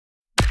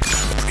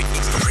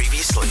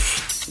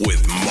Seriously,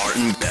 with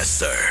Martin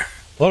Bester.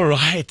 All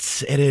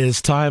right, it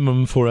is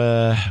time for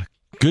a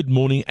Good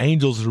Morning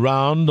Angels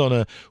round on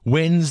a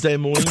Wednesday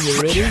morning.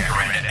 You ready?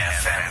 Red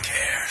FM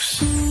cares.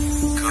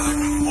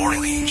 Good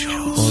Morning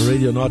Angels.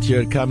 Already or not,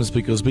 here it comes,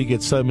 because we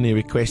get so many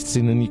requests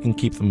in and you can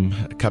keep them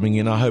coming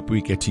in. I hope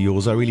we get to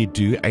yours. I really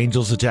do.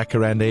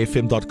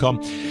 angels@jacarandafm.com.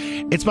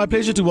 It's my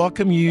pleasure to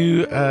welcome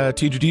you, to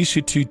introduce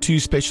you to two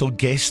special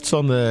guests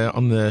on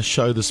the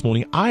show this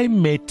morning. I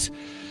met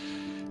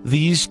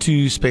these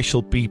two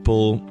special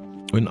people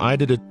when I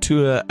did a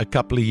tour a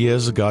couple of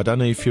years ago. I don't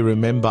know if you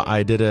remember,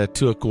 I did a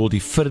tour called the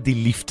Vir die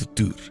Liefde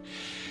Tour.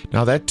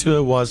 Now that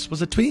tour was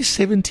it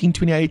 2017,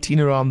 2018,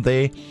 around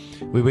there.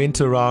 We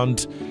went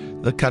around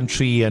the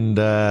country and,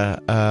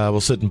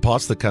 certain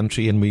parts of the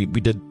country, and we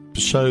did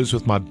shows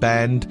with my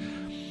band.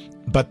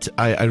 But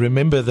I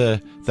remember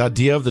the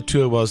idea of the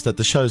tour was that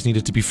the shows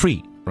needed to be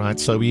free, right?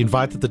 So we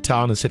invited the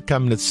town and said,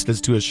 come, let's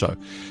do a show.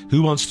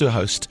 Who wants to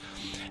host?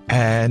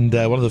 And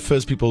one of the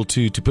first people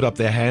to put up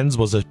their hands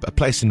was a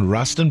place in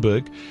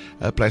Rustenburg,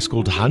 a place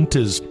called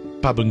Hunter's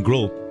Pub and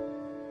Grill.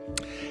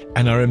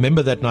 And I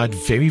remember that night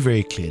very,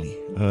 very clearly.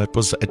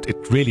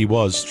 It really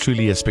was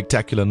truly a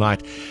spectacular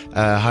night.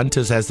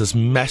 Hunter's has this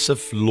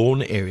massive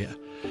lawn area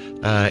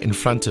in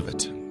front of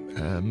it.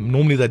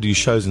 Normally they do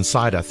shows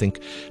inside, I think,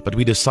 but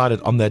we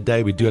decided on that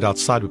day we'd do it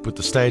outside. We put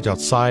the stage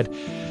outside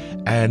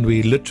and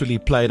we literally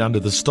played under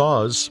the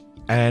stars.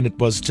 And it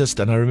was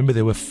and I remember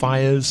there were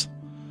fires.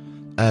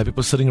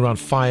 People sitting around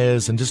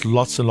fires and just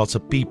lots and lots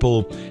of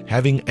people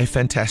having a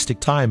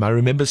fantastic time. I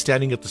remember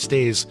standing at the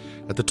stairs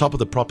at the top of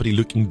the property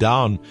looking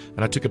down,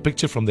 and I took a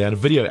picture from there and a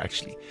video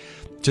actually,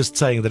 just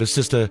saying that it's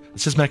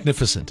just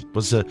magnificent. It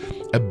was a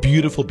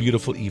beautiful,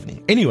 beautiful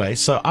evening. Anyway,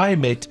 so I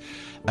met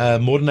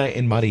Morne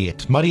en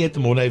Mariette. Mariette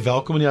en Morne,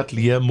 welkom in die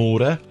ateljee,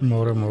 môre.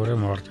 Môre,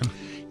 Martin.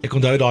 Ek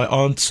onthou daai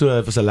aand so,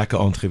 het was 'n lekker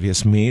aand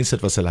geweest. Mense,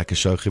 dit was 'n lekker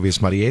show geweest,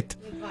 Mariette.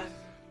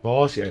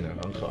 Waar is jy nou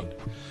aangaan?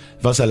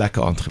 Was 'n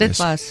lekker aand geweest.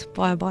 Dit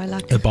was baie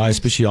lekker. 'n Baie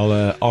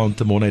spesiale aand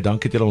te Morne.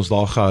 Dankie dat jy ons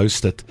daar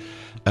gehost het.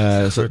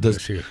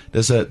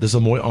 Dis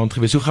 'n mooi aand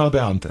geweest. Hoe gaan dit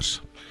by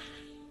Hunters?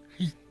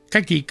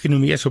 Kyk, die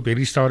ekonomie is op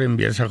hierdie stadium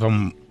besig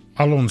om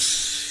al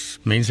ons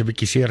mense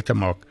bietjie seer te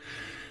maak.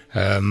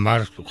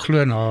 Maar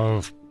glo na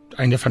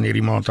einde van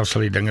hierdie maand dan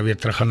sal die dinge weer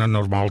terug gaan na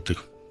normaal toe.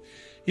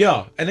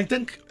 Ja, en ek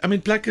dink,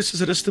 plekke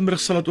soos Rustenburg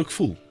sal dit ook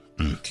voel.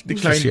 Die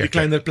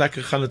kleiner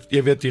plekke gaan dit,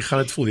 jy gaan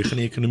dit voel, jy gaan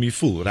die ekonomie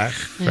voel,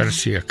 reg?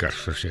 Verseker.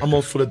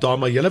 Almal voel dit daar,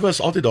 maar julle was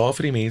altyd daar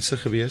vir die mense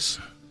gewees.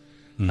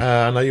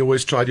 I know you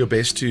always tried your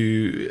best to,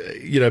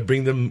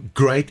 bring them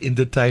great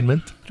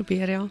entertainment.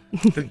 Probeer, ja.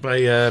 Ek dink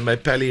my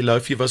Pally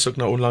Loafie was ook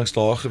nou onlangs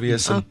daar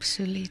gewees.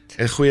 Absoluut.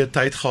 En goeie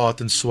tyd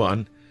gehad en so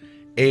aan.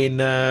 En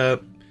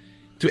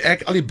toe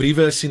ek al die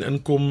briewe sien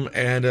inkom,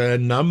 and a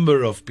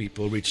number of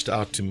people reached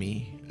out to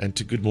me and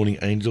to Good Morning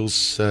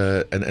Angels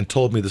and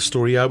told me the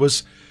story. I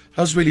was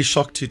really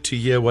shocked to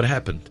hear what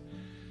happened.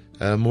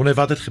 Morne,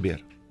 wat het gebeur?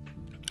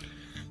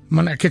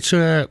 Man, ek het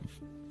so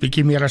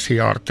bietjie meer as 'n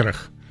jaar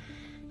terug.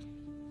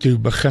 Toe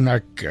begin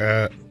ek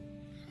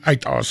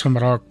uit asem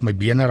raak, my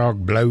bene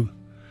raak blou.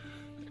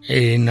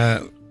 En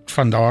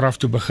van daar af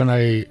toe begin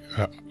hy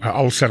 'n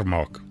ulcer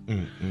maak.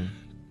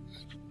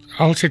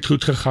 Alles het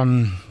goed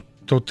gegaan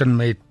tot en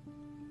met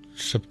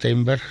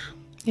September.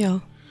 Ja,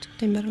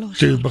 September laas.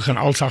 Toe begin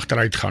alles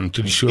agteruit gaan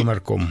toe die somer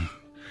kom.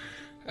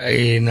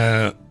 En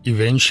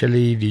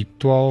eventually die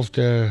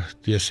 12de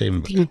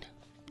Desember.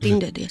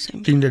 10de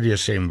Desember. 10de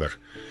Desember.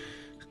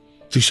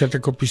 Toe sit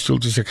ek op die stoel,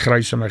 toe ek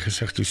grys in my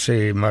gesig, toe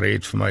sê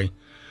Mariette vir my,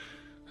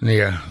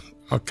 nee,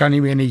 ek kan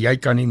nie meer nie, jy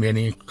kan nie meer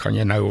nie, kan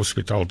jy nou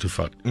hospitaal toe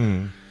vat.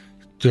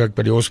 Toe ek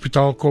by die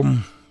hospitaal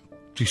kom,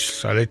 toe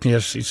sal het nie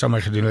eens iets aan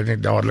my gedoen, het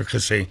net dadelik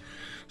gesê,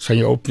 sal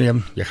jy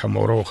opneem, jy gaan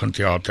môreoggend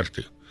teater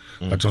toe,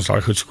 wat ons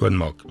daai goed skoon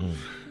maak.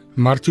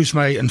 Maar toe is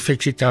my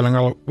infeksietelling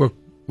al ook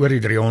oor die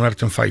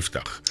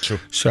 350.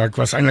 So ek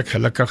was eintlik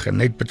gelukkig en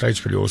net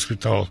betyds by die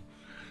hospitaal.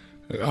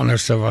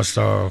 Anders was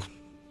daar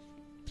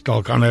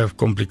dalk ander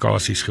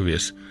komplikasies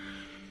gewees.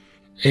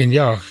 En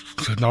ja,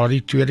 na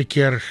die tweede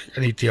keer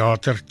in die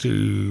teater,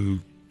 toe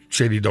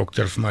sê die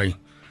dokter vir my,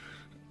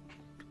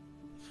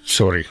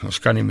 sorry, ons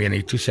kan nie meer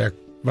nie. Toe sê ek,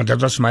 want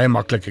dit was my 'n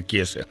maklike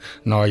keuse,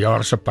 na 'n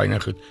jaar se pyn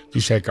en goed,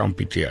 toe sê ek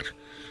amputeer.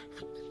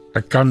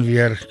 Ek kan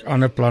weer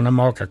ander planne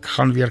maak, ek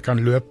gaan weer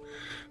kan loop,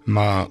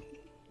 maar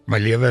my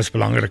lewe is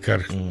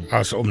belangriker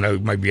as om nou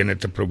my bene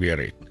te probeer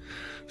het.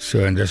 So,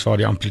 en dis waar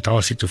die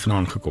amputasie toe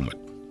vandaan gekom het.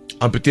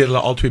 Amputeer hulle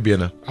al twee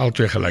bene? Al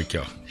twee gelyk,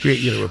 ja.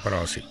 2 ure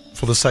operasie.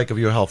 For the sake of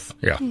your health?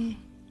 Ja.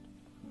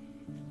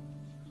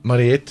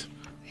 Mariette?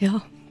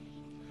 Ja.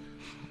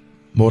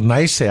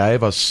 Morne sê hy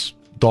was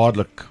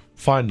dadelik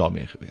fyn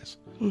daarmee gewees.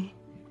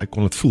 Hy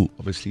kon dit voel.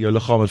 Obviously, jou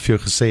liggaam het vir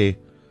jou gesê,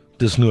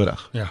 dis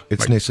nodig. Ja,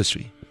 It's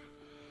necessary.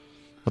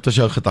 Wat was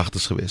jou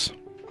gedagtes gewees?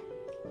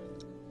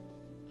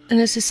 En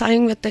is 'n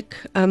saying wat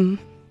ek,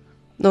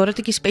 nadat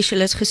ek die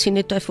specialist gesien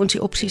het, hy vir ons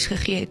die opsies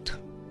gegee het,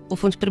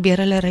 of ons probeer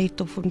hulle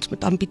red, of ons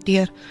moet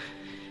amputeer,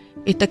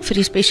 het ek vir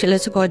die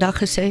specialist ook daai dag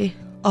gesê,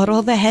 I'd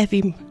rather have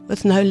him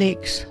with no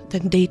legs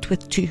than dead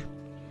with 2.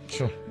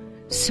 Sure.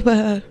 So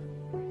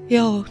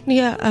ja,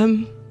 nee,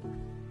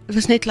 dit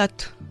was net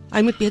dat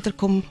hy moet beter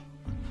kom.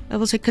 Hy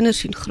wil sy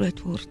kinders sien groot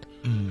word.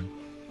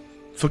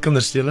 Vir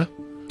kinders julle?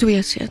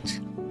 2 seuns.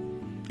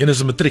 Een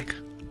is 'n matriek.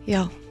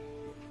 Ja.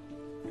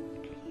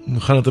 Hoe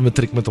gaan dit 'n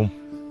matriek met hom?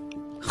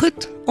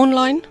 Goed,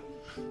 online.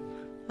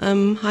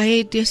 Hy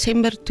het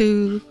Desember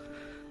toe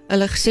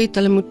hulle gesê het,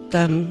 hulle moet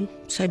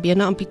sy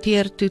bene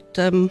amputeer, toe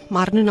het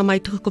Marno na my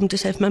toe gekom te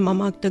sê vir my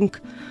mamma, ek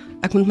dink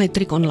ek moet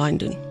matriek online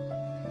doen.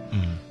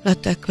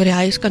 Dat ek by die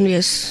huis kan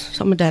wees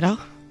saam met Dara,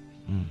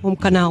 hom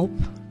kan help,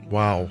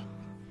 Wow,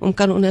 hom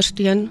kan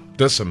ondersteun.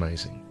 dis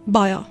amazing.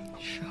 Baie.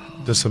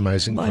 Dis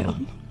amazing van Baie.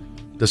 hom.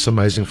 Dis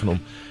amazing van hom.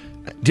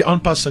 Die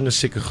aanpassing is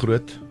seker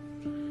groot.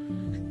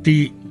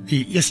 Die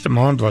eerste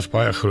maand was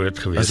baie groot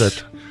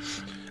geweest.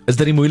 Is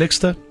dit die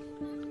moeilikste?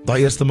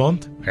 Daai eerste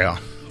maand? Ja,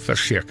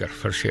 verseker.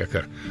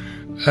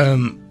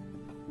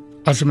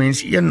 As 'n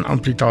mens een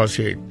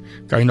amputasie het,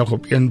 kan jy nog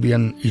op een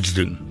been iets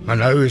doen. Maar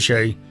nou is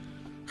jy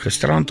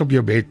gestrand op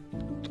jou bed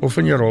of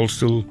in jou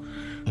rolstoel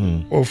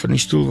of in die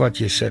stoel wat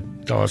jy sit.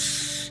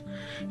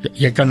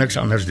 Jy kan niks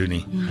anders doen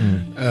nie.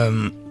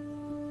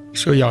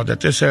 So ja,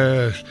 dit is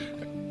 'n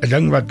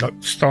ding wat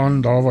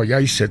staan daar waar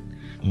jy sit.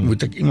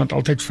 Moet ek iemand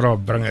altyd vra,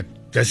 bring dit.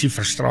 Dis die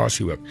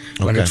frustrasie ook.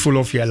 Want Okay. dit voel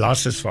of jy 'n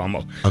las is vir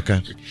almal.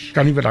 Okay,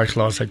 Kan nie by daai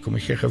glas uitkom,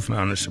 gee gou vir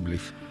my aan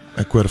asseblief.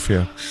 ek hoor vir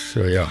jou.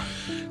 So ja.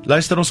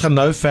 Luister, ons gaan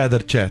nou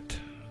verder chat.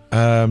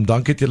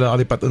 Dankie dat julle al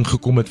die pad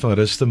ingekom het van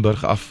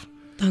Rustenburg af.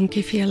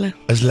 Dankie vir julle.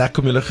 Is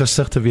lekker om julle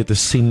gesigte weer te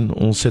sien.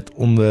 Ons het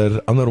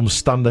onder ander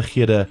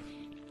omstandighede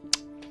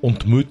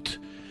ontmoet.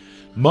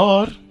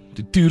 Maar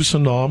die toer se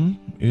naam,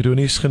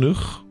 ironies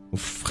genoeg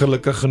of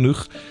gelukkig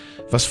genoeg,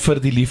 was vir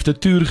die liefde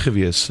toer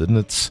gewees. And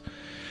it's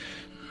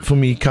for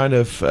me kind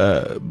of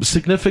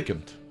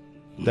significant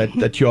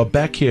that you are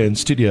back here in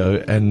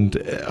studio, and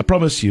I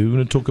promise you we're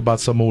going to talk about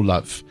some more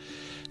love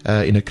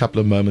in a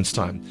couple of moments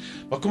time.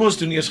 Maar kom ons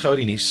doen eers gou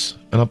die nuus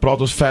en dan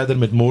praat ons verder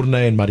met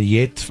Morney en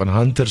Mariette van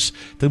Hunters.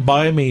 Dit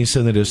baie mense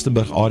in die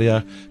Rustenburg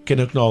area ken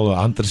ook nou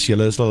al Hunters.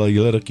 Julle is al 'n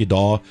hele rukkie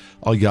daar,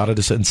 al jare.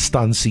 Dis 'n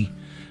instansie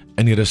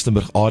in die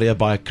Rustenburg area.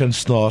 Baie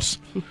kunstenaars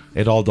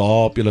het al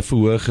daar op julle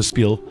verhoog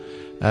gespeel.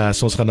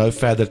 So ons gaan nou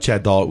verder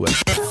chat daaroor.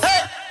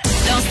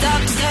 Don't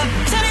stop,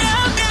 turn it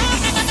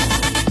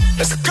up.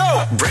 Let's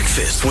go.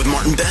 Breakfast with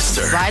Martin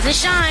Bester. Rise and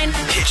shine.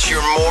 It's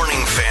your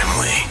morning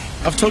family.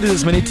 I've told you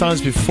this many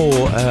times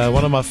before.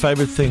 One of my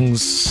favorite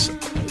things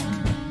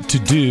to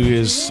do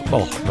is,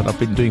 well, what I've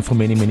been doing for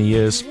many, many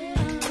years,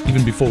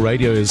 even before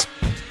radio, is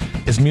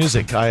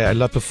music. I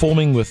love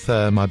performing with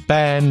my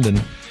band,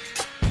 and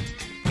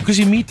because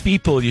you meet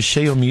people, you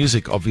share your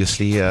music,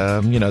 obviously.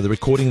 The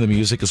recording the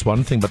music is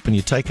one thing, but when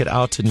you take it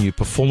out and you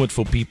perform it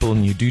for people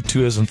and you do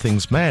tours and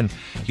things, man,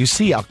 you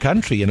see our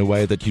country in a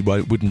way that you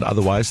wouldn't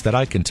otherwise, that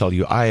I can tell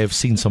you. I have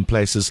seen some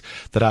places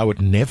that I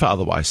would never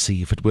otherwise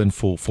see if it weren't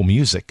for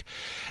music.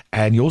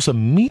 And you also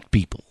meet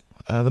people.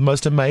 The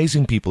most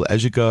amazing people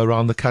as you go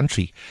around the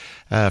country,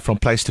 from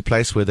place to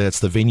place, whether it's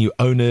the venue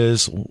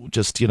owners or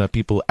just,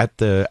 people at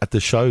the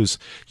shows.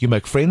 You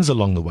make friends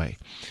along the way.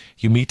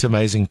 You meet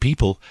amazing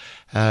people.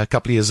 A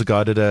couple of years ago,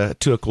 I did a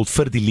tour called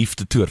Vir die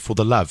Liefde Tour, For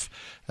the Love.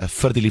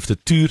 Vir die Liefde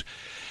Tour.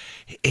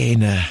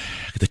 En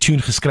ek het 'n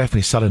tune geskryf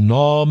met dieselfde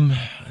naam,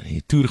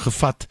 die toer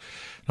gevat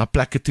na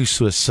plekke toe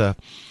soos waar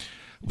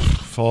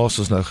was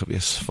ons nou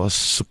gewees?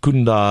 Was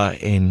Secunda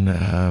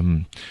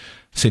en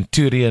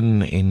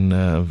Centurion en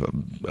 'n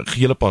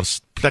hele paar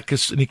plekke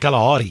in die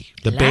Kalahari,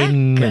 the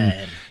Ben en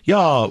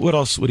ja,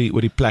 oral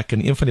oor die plek.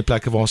 En een van die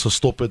plekke waar ons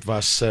gestop het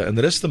was in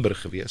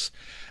Rustenburg gewees,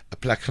 'n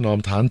plek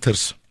genaamd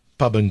Hunters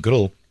Pub and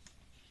Grill.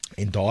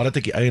 En daar het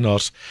ek die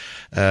eienaars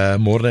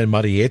Morne en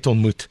Mariette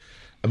ontmoet.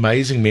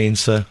 Amazing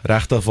mense,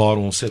 regtig waar.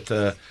 Ons het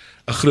 'n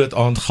groot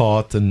aand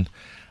gehad en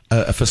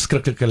 'n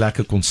verskriklike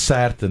lekker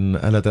konsert, en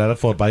hulle het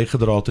regtig waar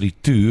bygedra tot die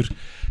toer.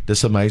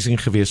 Dis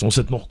amazing geweest. Ons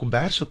het nog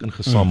kombers ook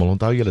ingesamel,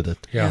 onthou julle dit?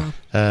 Ja.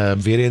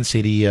 Weer eens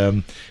het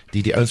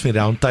die ouens van die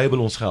round table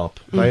ons gehelp.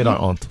 Baie daai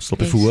aand. Ons het op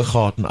die verhoog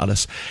gehad en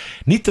alles.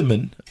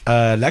 Nietemin,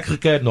 lekker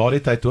gekuier na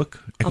die tyd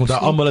ook. Ek onthou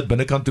almal het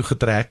binnekant toe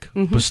getrek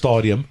op 'n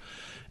stadium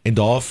en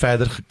daar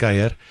verder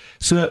gekuier.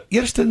 So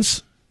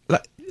eerstens,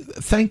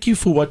 thank you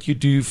for what you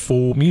do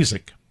for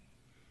music.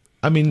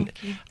 I mean,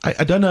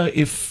 I don't know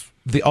if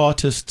the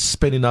artists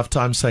spend enough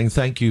time saying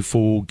thank you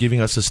for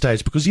giving us a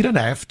stage, because you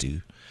don't have to.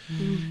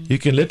 You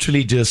can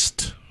literally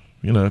just,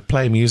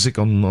 play music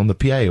on the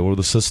PA or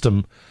the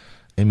system,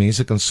 en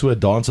mense kan so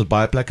dans at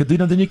baie plekke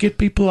doen, and then you get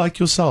people like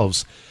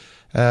yourselves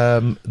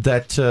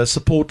that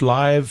support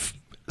live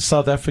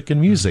South African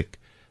music.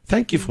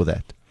 Thank you for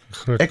that.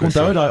 Ek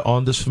onthou daai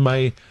aand, dis vir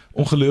my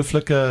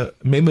ongelooflike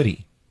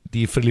memory,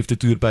 die verliefde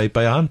toer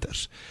by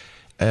Hunters.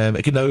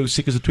 Ek het nou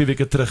seker so 2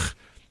 weke terug,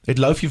 het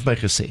Loufie vir my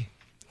gesê,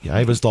 ja,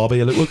 hy was daar by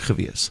julle ook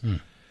gewees.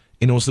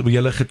 En ons het met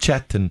julle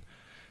gechat, en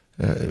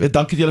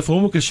dankie dat julle vir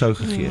hom ook 'n show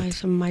gegee het.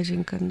 Hy's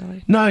amazing kind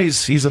daai. No,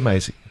 he's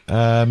amazing.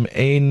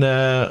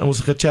 Ons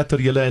het gechat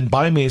oor julle, en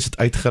baie mense het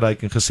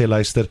uitgereik en gesê,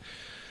 luister,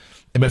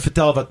 en my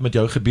vertel wat met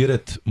jou gebeur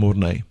het,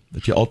 Morney,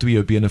 dat jy al 2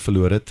 jou bene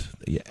verloor het,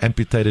 jy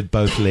amputated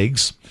both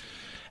legs,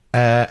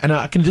 And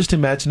I can just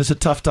imagine it's a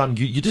tough time.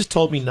 You just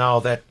told me now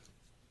that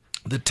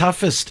the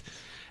toughest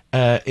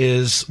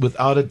is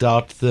without a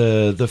doubt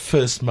the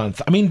first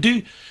month. I mean,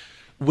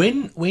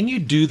 when you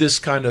do this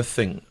kind of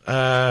thing,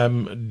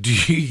 do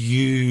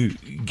you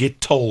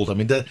get told? I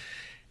mean,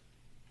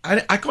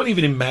 I can't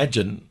even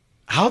imagine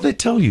how they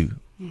tell you.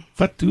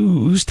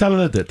 Who's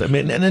telling it? I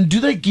mean, and then do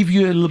they give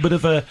you a little bit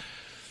of a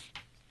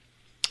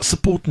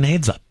support and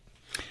heads up?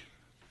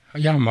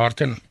 Ja,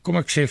 Martin, kom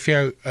ek sê vir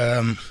jou,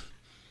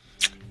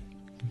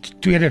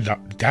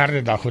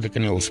 derde dag wat ek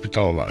in die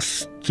hospitaal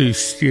was, toe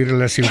stuur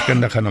hulle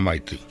sielkundige na my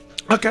toe.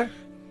 Okay.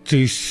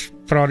 Toe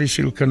praat die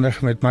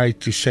sielkundige met my,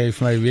 toe sê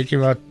vir my, weet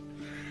jy wat,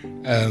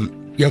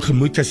 jou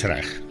gemoed is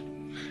reg,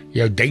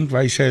 jou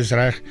denkwyse is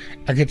reg,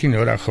 ek het nie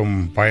nodig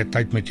om baie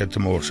tyd met jou te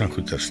mors en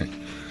goeders nie.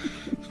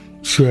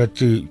 So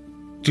toe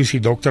is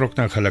die dokter ook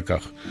nou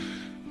gelukkig.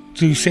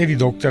 Toe sê die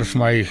dokter vir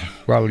my,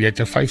 wel, jy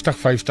het 'n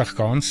 50-50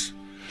 kans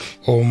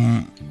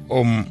om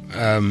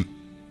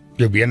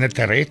jou bene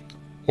te red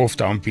of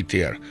te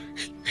amputeer.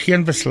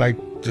 Geen besluit,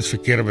 dis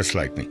verkeerde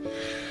besluit nie.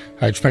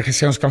 Hy het my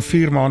gesê ons kan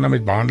 4 maande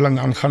met behandeling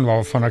aangaan,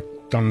 waarvan ek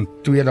dan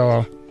 2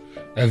 dae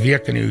 'n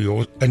week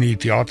in die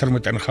teater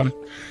moet ingaan.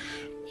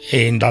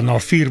 En dan na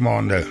 4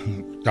 maande,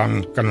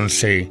 dan kan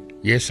ons sê,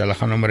 yes, hulle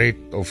gaan hom red,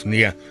 of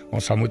nee,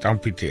 ons sal moet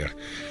amputeer.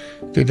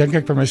 Toe dink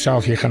ek by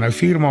myself, jy gaan nou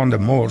 4 maande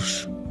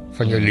mors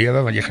van jou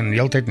lewe, want jy gaan die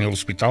hele tyd in die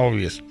hospitaal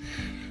wees.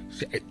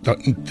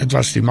 Dit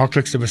was die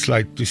maklikste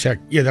besluit, toe sê ek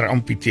eerder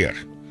amputeer.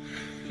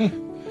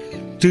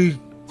 Toe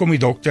kom die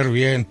dokter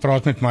weer en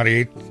praat met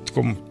Mariet,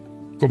 kom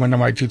na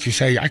my toe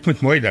sê, ek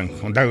moet mooi dink,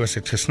 onthou as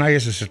dit gesny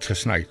is dit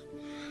gesny.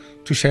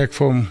 Toe sê ek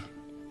vir hom,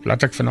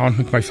 laat ek vanaand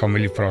met my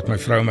familie praat, my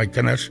vrou en my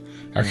kinders,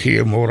 ek gee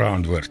jou môre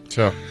antwoord.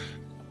 So.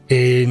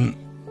 En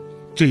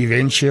toe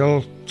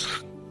eventueel,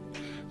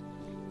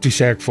 toe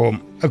sê ek vir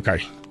hom, okay,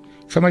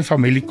 vir my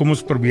familie, kom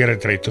ons probeer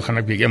het red, toe gaan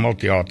ek weer eenmaal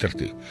teater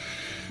toe.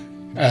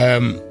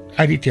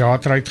 Uit die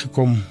teater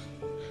uitgekom,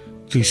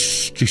 toe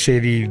sê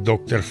die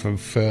dokter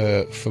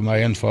vir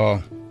my en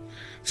vir,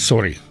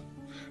 sorry,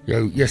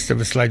 jou eerste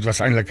besluit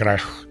was eintlik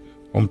reg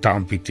om te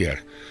amputeer.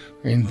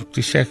 En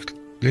toe sê ek,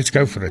 let's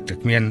go for it.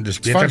 Ek meen, dis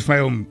beter vir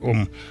my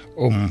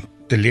om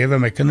te lewe,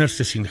 my kinders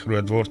te sien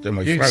groot word en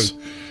my vrou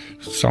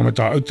saam met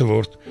haar oud te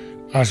word,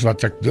 as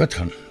wat ek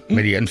doodgaan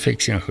met die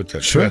infeksie en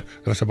goeie. Sure. So,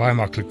 dit was 'n baie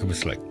maklike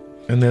besluit.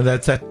 And then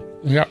that's it.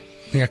 Ja,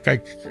 nee,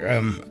 kyk,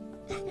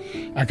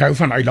 ek hou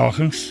van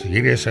uitdagings.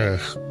 Hierdie is 'n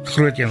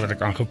groot een wat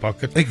ek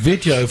aangepak het. Ek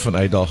weet jy hou van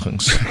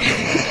uitdagings.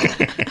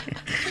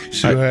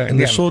 So, In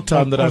the short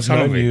time that I've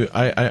known you,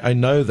 I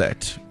know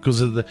that,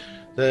 because of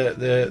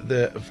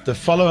the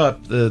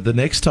follow-up, the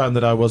next time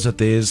that I was at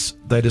theirs,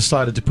 they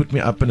decided to put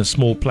me up in a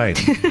small plane.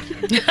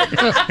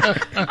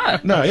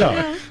 No,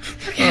 yeah.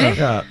 Okay.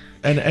 Yeah.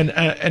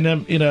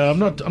 And you know, I'm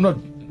not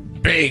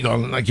big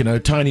on, like, you know,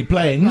 tiny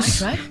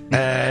planes. Right.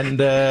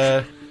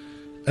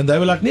 And they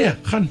were like, nee,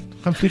 gaan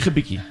vlieg 'n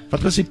bietjie.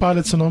 Wat was die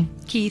pilot se naam?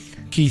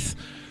 Keith.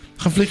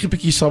 Gaan vlieg 'n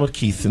bietjie saam met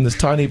Keith in this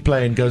tiny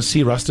plane, go and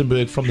see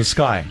Rustenburg from the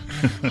sky.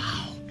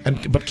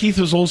 But Keith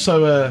was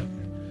also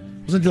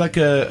wasn't he like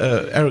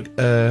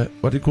a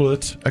what do you call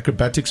it?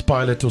 Acrobatics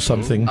pilot or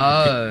something?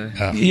 Oh.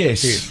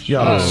 Yes.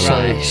 Yeah. Oh,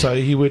 right. So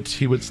he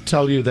would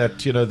tell you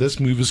that, you know, this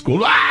move is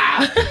called.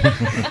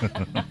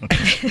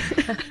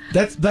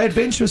 That's the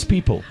adventurous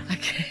people.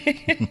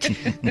 Okay.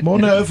 Maar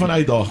nou van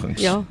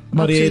uitdagings. Ja,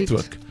 maar jy het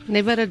absoluut. ook.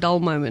 Never a dull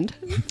moment.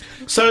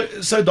 So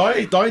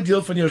daai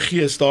deel van jou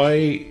gees,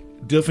 daai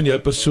deel van jou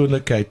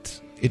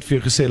persoonlikheid het vir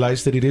jou gesê,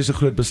 luister, hier is 'n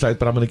groot besluit,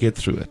 but I'm going to get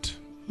through it.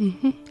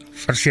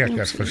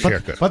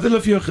 Verseker. Wat het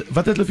hulle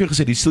vir jou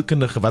gesê, die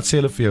sielkundige, wat sê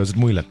hulle vir jou, is dit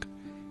moeilik?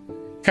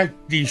 Kyk,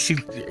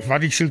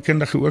 wat die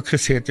sielkundige ook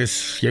gesê het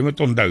is, jy moet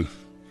onthou,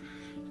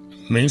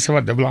 mense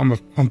wat dubbele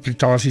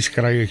amputasies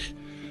kry,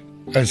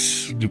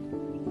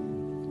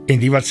 en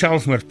die wat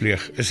selfmoord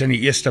pleeg, is in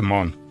die eerste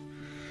maand.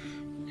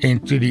 En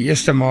toe die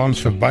eerste maand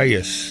verby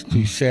is,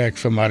 toe sê ek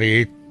vir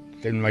Mariet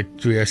en my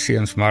 2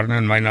 seuns, Marne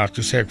en Myna,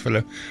 toe sê ek vir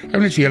hulle, ek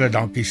wil net vir julle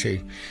dankie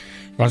sê,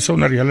 want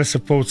sonder julle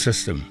support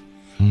system,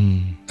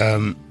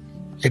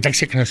 het ek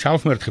seker nou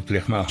selfmoord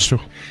gepleeg, maar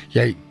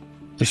jy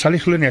sal nie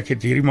glo nie, ek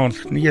het hierdie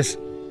maand nie eens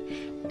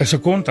 'n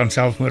sekond aan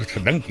selfmoord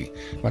gedink nie,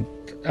 want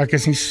ek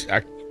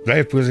bly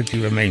 'n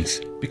positiewe mens.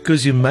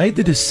 Because you made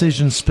the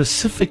decision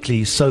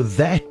specifically so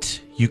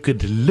that you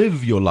could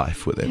live your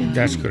life with it. Yeah.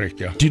 That's correct,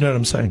 yeah. Do you know what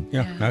I'm saying?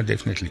 Yeah, no,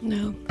 definitely.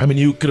 No. I mean,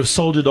 you could have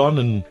sold it on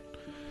and,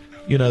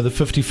 you know, the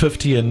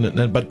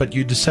 50-50, but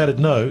you decided,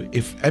 no,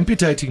 if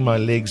amputating my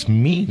legs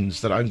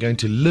means that I'm going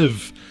to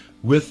live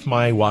with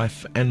my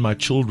wife and my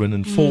children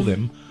and for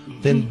them,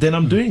 then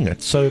I'm doing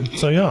it. So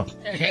yeah.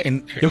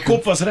 En Jou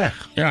kop was reg.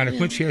 ja, en ek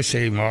moet vir jou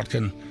sê,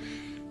 Martin,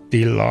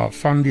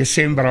 van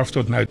Desember af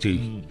tot nou toe,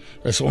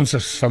 is ons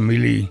as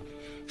familie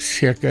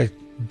seker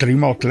 3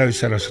 maal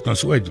closer as wat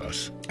ons ooit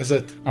was. Is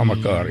dit? Aan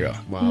mekaar,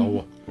 ja.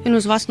 Wow. En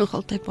ons was nog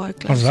altyd baie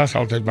Ons close. was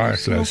altyd baie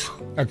close.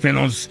 Ek meen,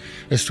 ons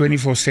is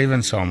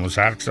 24/7 saam, ons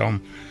werk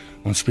saam,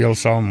 ons speel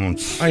saam,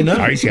 ons I know.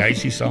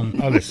 huisie saam,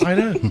 alles. I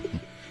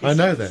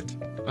know that.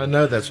 I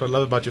know that's what I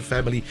love about your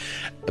family.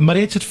 Maar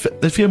dit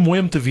is vir mooi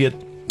om te weet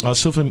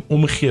asof hom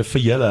omgee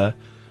vir julle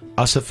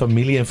as 'n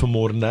familie en vir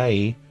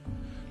Morney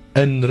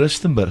in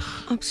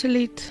Rustenburg.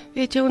 Absoluut.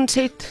 Weet jy, ons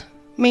het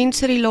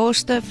mense die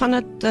laaste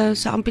vandat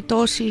sy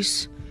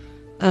amputasies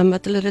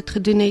wat hulle dit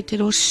gedoen het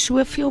daar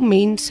soveel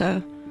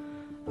mense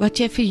wat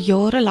jy vir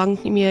jare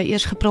lank nie meer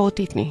eers gepraat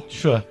het nie.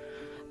 Sure.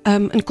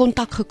 In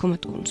kontak gekom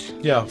met ons.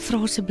 Ja. Vra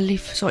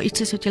asseblief, so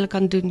iets is wat jy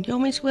kan doen. Ja,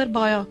 mense hoor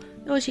baie,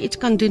 ja, as jy iets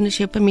kan doen, as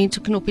jy op 'n mens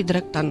se knoppie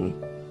druk, dan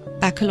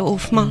pak hulle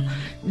of, maar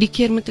die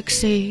keer moet ek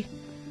sê,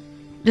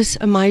 dis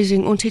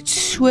amazing, ons het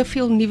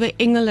soveel nuwe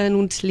engele in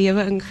ons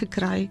lewe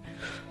ingekry,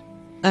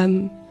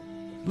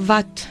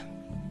 wat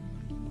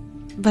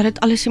dit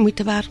alles die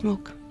moeite werd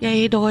maak.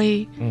 Jy het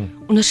daai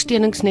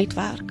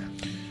ondersteuningsnetwerk.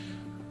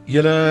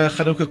 Julle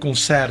gaan ook 'n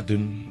konsert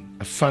doen,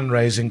 'n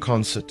fundraising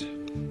concert.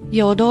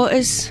 Ja,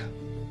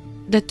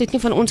 dit het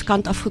nie van ons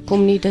kant af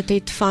gekom nie, dit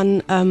het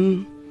van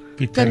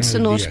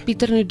kunstenaars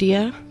Pieter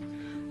Nudee,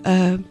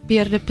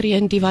 Pierre de Pre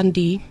en Divan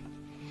D,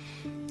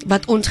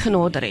 wat ons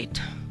genader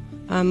het.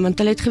 Want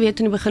hulle het geweet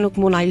in die begin ook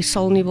Morney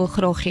sal nie wil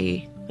graag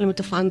hê, hulle moet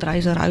 'n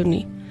fundraiser hou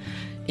nie.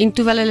 En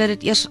toe wil hulle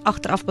dit eers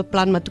agteraf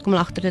beplan, maar toe kom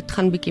hulle agter dit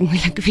gaan bietjie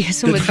moeilik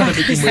wees om dit gaan 'n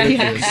te bietjie moeilik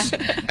doen. wees.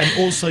 And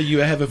also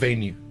you have a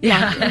venue.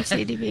 Ja, ons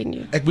het die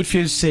venue. Ek moet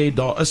vir jou sê,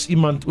 daar is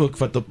iemand ook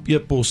wat op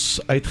e-pos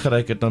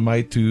uitgereik het na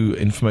my toe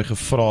en vir my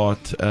gevra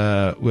het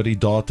oor die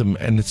datum,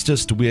 and it's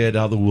just weird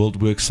how the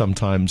world works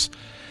sometimes.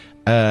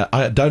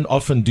 I don't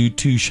often do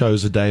 2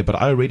 shows a day, but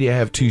I already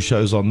have 2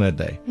 shows on that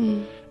day.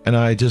 And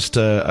I just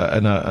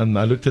and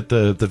I looked at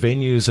the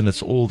venues, and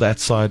it's all that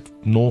side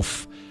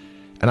north,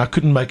 and I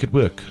couldn't make it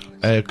work.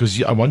 Because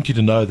I want you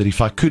to know that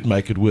if I could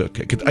make it work,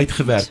 ek het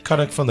uitgewerk, kan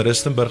ek van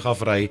Rustenburg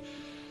af ry,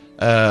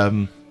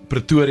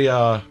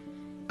 Pretoria,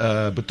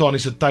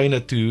 Botaniese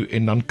Tuine toe,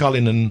 en dan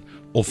Cullinan,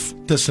 of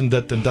tussen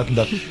dit en dat en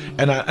dat.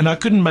 And I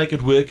couldn't make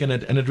it work, and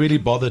it really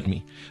bothered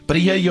me. But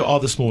here you are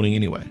this morning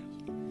anyway.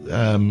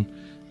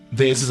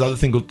 There's this other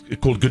thing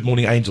called Good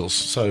Morning Angels,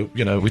 so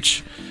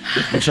which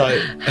I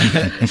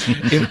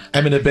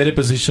am in a better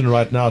position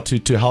right now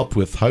to help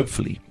with,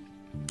 hopefully.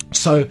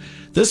 So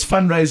this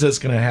fundraiser is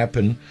going to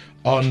happen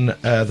on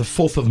the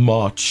 4th of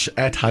March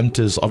at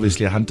Hunters,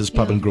 obviously Hunters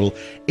Pub and Grill.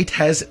 It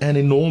has an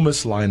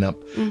enormous lineup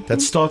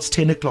that starts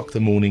 10 o'clock the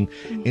morning,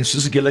 en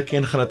soos ek julle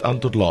ken, gaan dit aan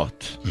tot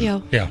laat.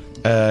 Ja.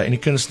 En die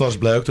kunstenaars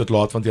bly ook tot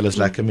laat, want julle is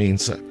lekker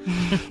mense.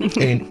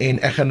 en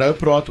ek gaan nou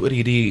praat oor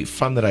hierdie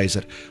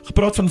fundraiser.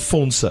 Gepraat van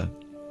fondse.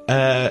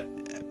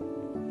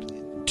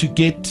 To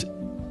get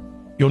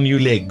your new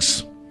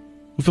legs.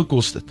 Hoeveel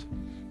kos dit?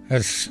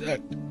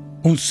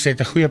 Ons het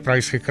 'n goeie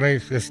prys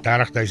gekry, is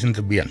 30,000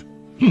 'n been.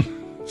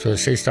 So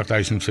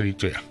 60,000 vir die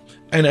twee.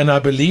 And I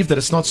believe that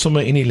it's not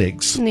somewhere any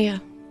legs. Nee,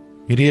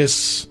 Hierdie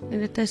is en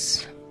dit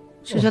is,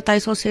 soos wat hy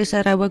sal sê,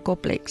 sy roue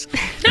kompleks.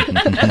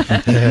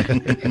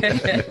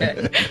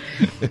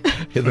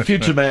 the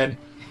future man.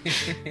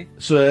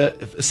 So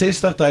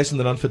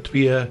 60,000 rand vir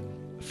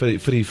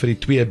die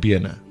twee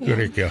bene.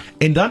 Korrek, ja.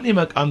 En dan neem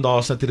ek aan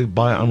daar's natuurlik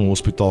baie aan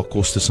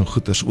hospitaalkostes en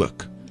goeders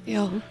ook.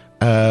 Ja.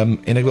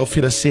 En ek wil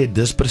vir julle sê,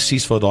 dis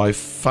presies waar daai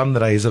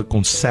fundraiser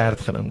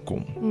konsert gaan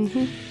inkom.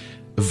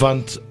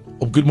 Want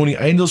op Good Morning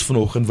Angels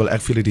vanoggend wil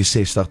ek vir julle die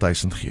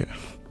 60,000 gee.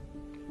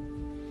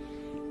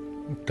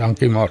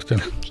 Dankie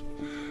Martin.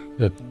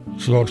 Dit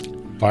word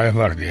baie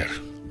waardeer.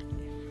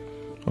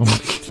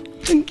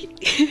 Dankie.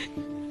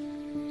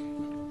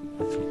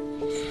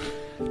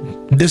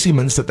 Dis die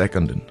minste wat ek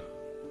kan doen.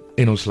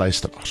 En ons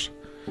luisteraars.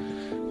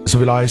 So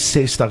wil hy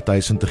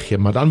 60,000 te gee,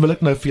 maar dan wil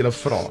ek nou vir julle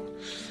vra.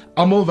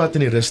 Almal wat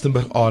in die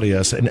Rustenburg area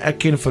is, en ek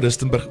ken vir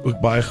Rustenburg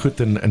ook baie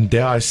goed, and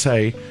dare I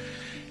say,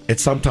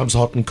 it's sometimes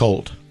hot and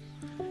cold.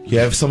 You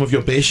have some of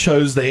your best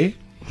shows there,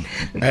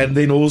 and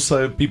then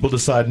also people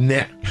decide,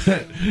 nah,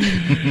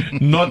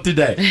 not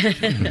today.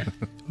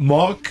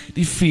 Maak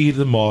die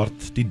 4de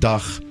Maart die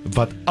dag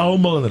wat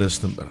almal in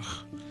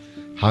Rustenburg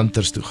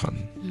Hunters toe gaan.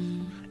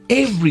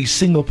 Every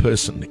single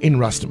person in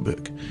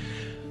Rustenburg.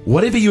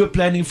 Whatever you are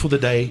planning for the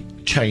day,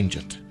 change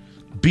it.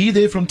 Be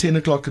there from 10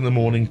 o'clock in the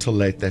morning till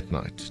late that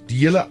night. Die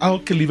hele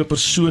elke liewe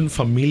persoon,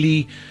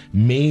 familie,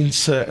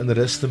 mense in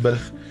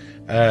Rustenburg,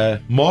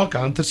 maak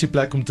Hunters die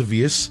plek om te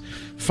wees.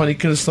 Van die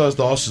kunstenaars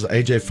daar soos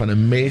AJ van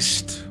 'n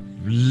Mest,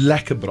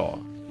 lekker bra,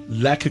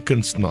 lekker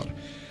kunstenaar.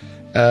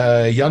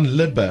 Jan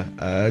Libbe,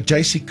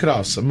 JC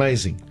Kraus,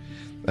 amazing.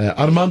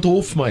 Armand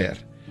Hofmeyer,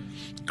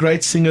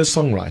 great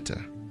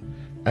singer-songwriter.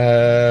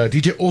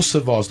 DJ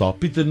Osse was daar,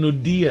 Pieter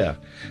Nudee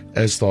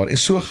is daar, en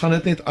so gaan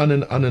dit net aan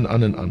en aan en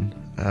aan en aan.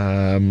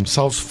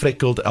 Selfs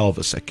Freckled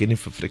Elvis, ek ken nie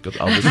vir Freckled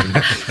Elvis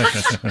nie.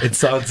 It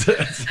sounds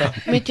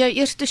Met jou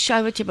eerste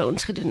show wat jy by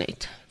ons gedoen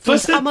het. Was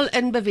Ons dit- almal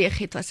in beweeg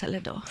het, was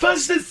hulle daar.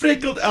 Was dit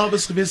Freckled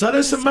Elvis geweest? Dat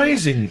is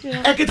amazing.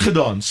 Ek het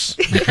gedans.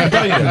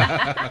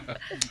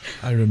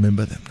 I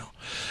remember them now.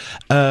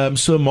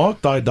 So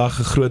maak daai dag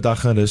 'n groot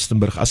dag in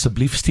Rustenburg.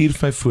 Asseblief stuur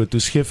vir my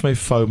foto's, gee vir my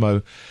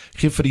FOMO,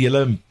 gee vir die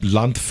hele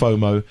land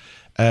FOMO.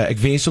 Ek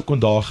wens ook kon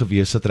daar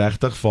gewees het,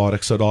 regtig waar,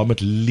 ek sou daar met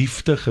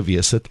liefde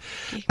gewees het.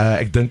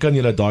 Ek dink aan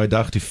julle daai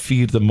dag, die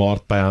 4de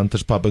Maart by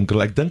Hunters Pub and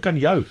Grill. Ek dink aan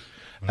jou.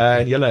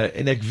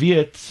 En ek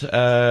weet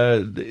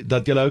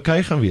dat julle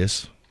okay gaan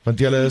wees, want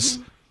julle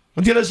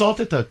is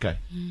altyd okay.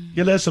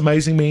 Julle is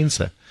amazing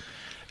mense.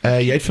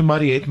 Jy het vir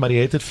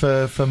Mariette het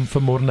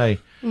vir Morney.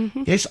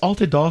 Jy is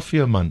altyd daar vir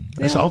jou man.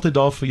 Jy is altyd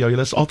daar vir jou.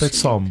 Julle is altyd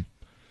saam.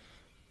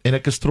 En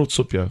ek is trots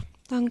op jou.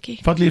 Dankie.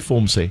 Wat wil jy vir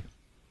hom sê?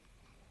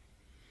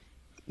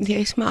 Jy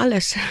is my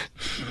alles.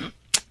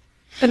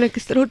 En ek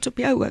is trots op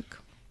jou ook.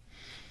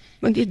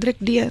 Want jy druk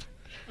deur.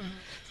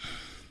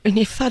 En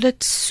jy vat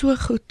dit so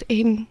goed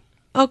en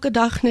elke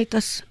dag net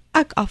as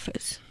ek af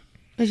is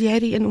jy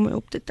die een om my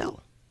op te tel.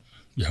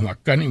 Ja, maar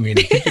kan nie meer,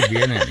 ek het die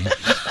bene nie.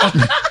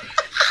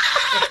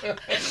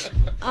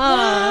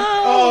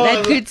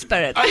 That good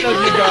spirit. I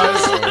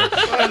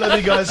love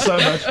you guys so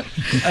much.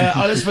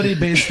 Alles vir die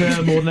beste,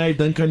 Morney,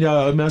 dink aan jou,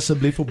 hou my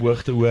asseblief op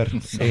hoogte hoor.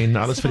 En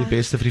alles vir die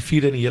beste vir die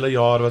 4de in die hele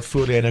jaar wat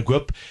voor lê. En ek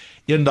hoop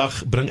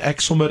eendag bring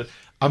ek sommer,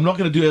 I'm not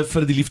going to do it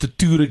vir die liefde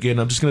tour again,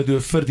 I'm just going to do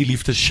it vir die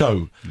liefde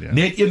show.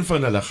 Net een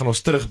van hulle gaan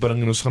ons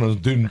terugbring en ons gaan ons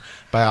doen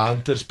by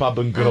Hunters Pub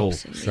and Grill.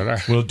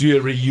 We'll do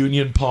a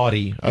reunion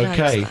party,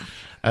 okay?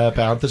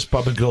 By Hunters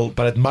Pub and Grill,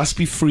 but it must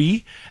be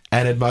free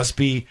and it must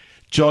be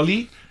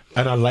jolly.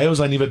 En dan lei ons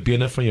aan nuwe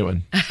bene van jou in.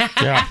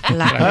 Ja.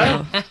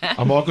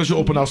 Dan maak ons jou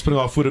op en afspring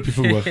af voor op die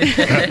verhoog.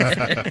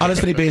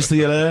 Alles vir die beste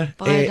julle.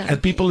 And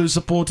people who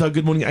support our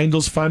Good Morning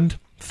Angels Fund,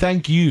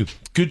 thank you.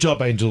 Good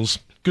job, Angels.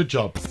 Good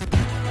job.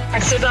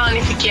 Ek sit daar in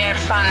die verkeer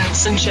van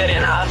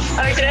Centurion af.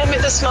 En ek ry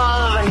met 'n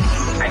smile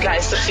want ek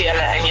luister vir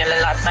julle en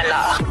julle laat my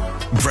lag.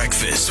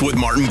 Breakfast with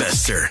Martin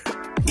Bester.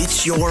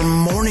 It's your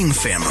morning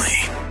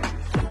family.